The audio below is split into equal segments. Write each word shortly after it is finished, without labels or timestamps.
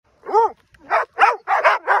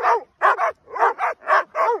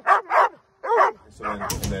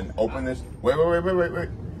turn, and then open this. Wait.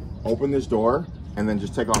 Open this door, and then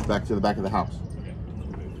just take off back to the back of the house.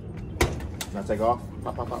 Now take off.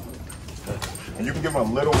 Pop, pop, pop. And you can give him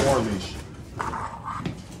a little more leash.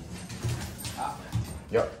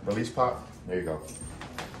 Yep, release pop. There you go.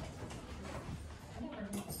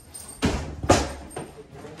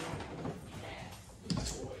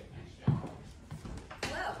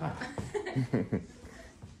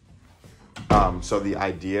 So the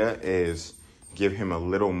idea is give him a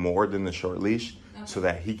little more than the short leash so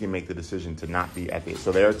that he can make the decision to not be at the,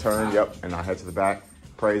 so their turn, yep, and I head to the back,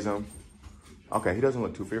 praise him. Okay, he doesn't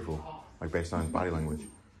look too fearful, like based on his body language.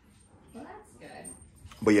 Well, that's good.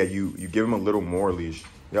 But yeah, you give him a little more leash.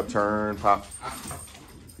 Yep, turn, pop.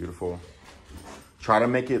 Beautiful. Try to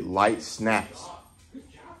make it light snaps.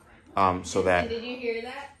 So that. Did you hear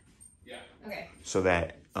that? Yeah. Okay. So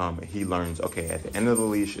that he learns, okay, at the end of the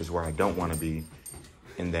leash is where I don't want to be.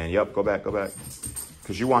 And then, yep, go back.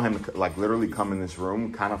 Because you want him to, like, literally come in this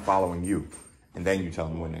room kind of following you. And then you tell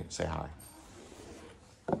him when to say hi.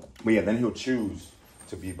 But yeah, then he'll choose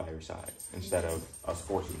to be by your side instead of us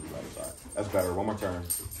forcing to be by your side. That's better. One more turn.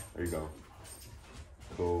 There you go.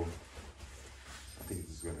 Cool. I think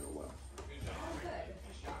this is going to go well. Good.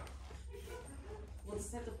 We'll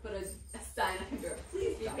just have to put a sign on the door.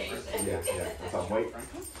 Please be patient. Yeah. That's on.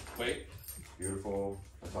 Wait. Beautiful.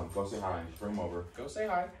 That's on. Go say hi. Just bring him over. Go say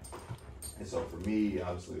hi. And so for me,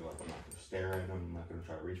 obviously, like, I'm not going to stare at him. I'm not going to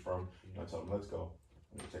try to reach for him. I tell him, let's go.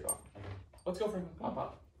 And take off. Okay. Let's go, Franklin.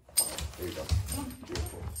 Pop. There you go.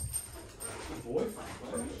 Beautiful. Good boy,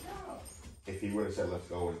 Franklin. If he would have said, let's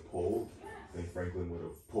go and pull, then Franklin would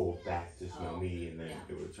have pulled back to smell me, and then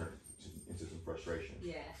it would have turned into some frustration.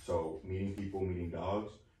 Yeah. So meeting people, meeting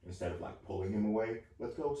dogs, instead of like pulling him away,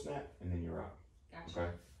 let's go, snap, and then you're out. Gotcha. Okay?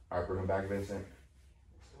 All right, bring him back, Vincent.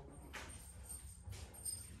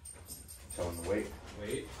 Tell him to wait.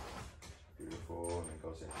 Wait. Beautiful, and then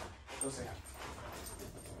go say hi. Go say hi.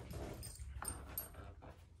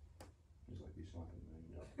 He's like, you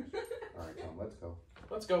smiling. All right, Tom, let's go.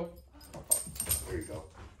 Let's go. There you go.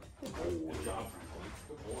 Good job, Franklin.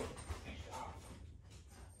 Good boy.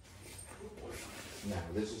 Now,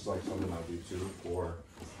 this is like something I do too for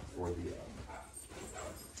the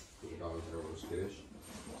dogs that are a little skittish.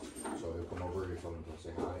 So he'll come over, he'll tell them to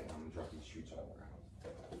say hi, and I'm gonna drop these treats all around.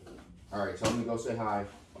 All right, tell him to go say hi.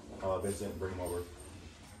 Vincent, bring him over.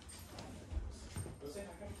 Go say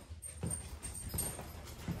hi.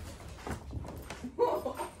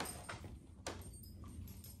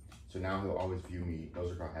 So now he'll always view me,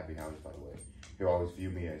 those are called happy howies, by the way. He'll always view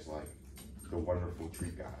me as like the wonderful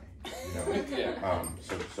treat guy, you know? Yeah.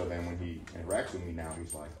 So then when he interacts with me now,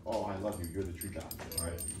 he's like, oh, I love you, you're the treat guy,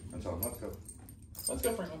 right? And so let's go. Let's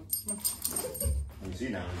go, Franklin. Come on. And you see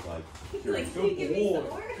now, he's like, You're like, can you give me some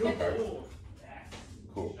more? Cool.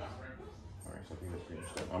 Cool. All right, so I think that's pretty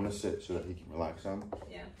much stuff. I'm gonna sit so that he can relax some.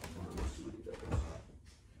 Yeah.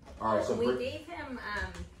 All right, so we gave him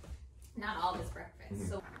not all of his breakfast.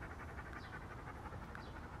 So